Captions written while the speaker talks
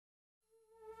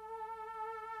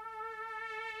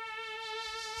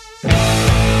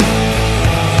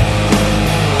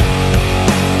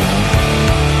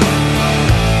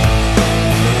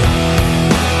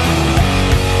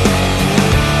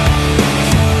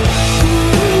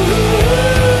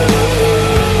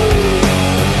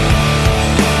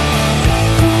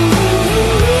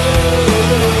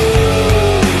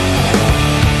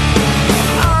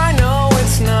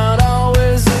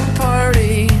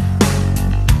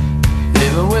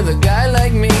Living with a guy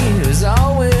like me who's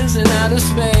always in outer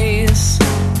space.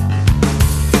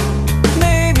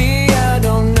 Maybe I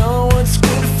don't know what's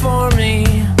good for me.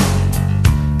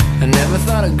 I never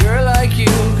thought a girl like you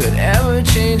could ever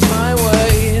change my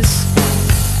ways.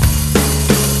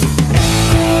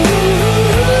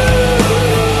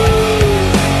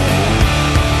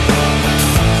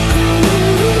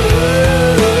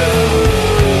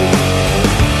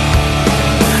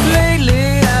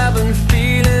 Lately I've been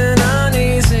feeling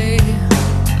uneasy.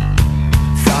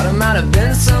 Thought it might have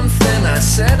been something I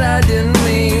said I didn't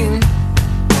mean.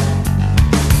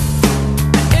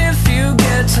 If you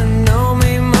get to know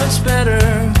me much better,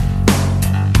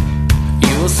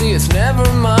 you will see it's never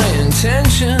my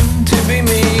intention to be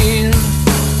mean.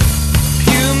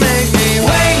 You make me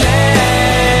weightless.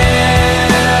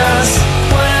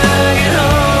 When I get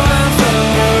home I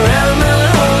float around the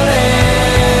whole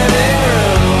living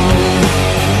room.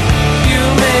 You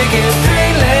make it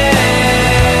painless,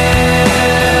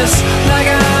 like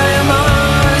I am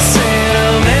on a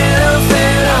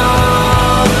acetaminophen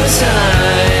all the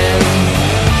time.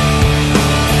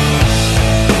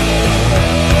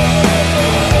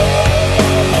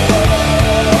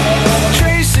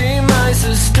 Tracy, my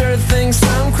sister, thinks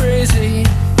I'm crazy,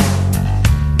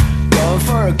 going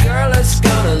for a girl that's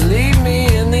gonna leave me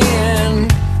in the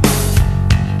end.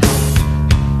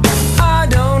 I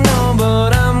don't know,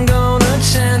 but I'm gonna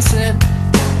chance it.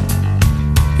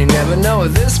 You never know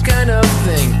with this kind of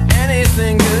thing,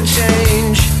 anything could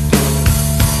change.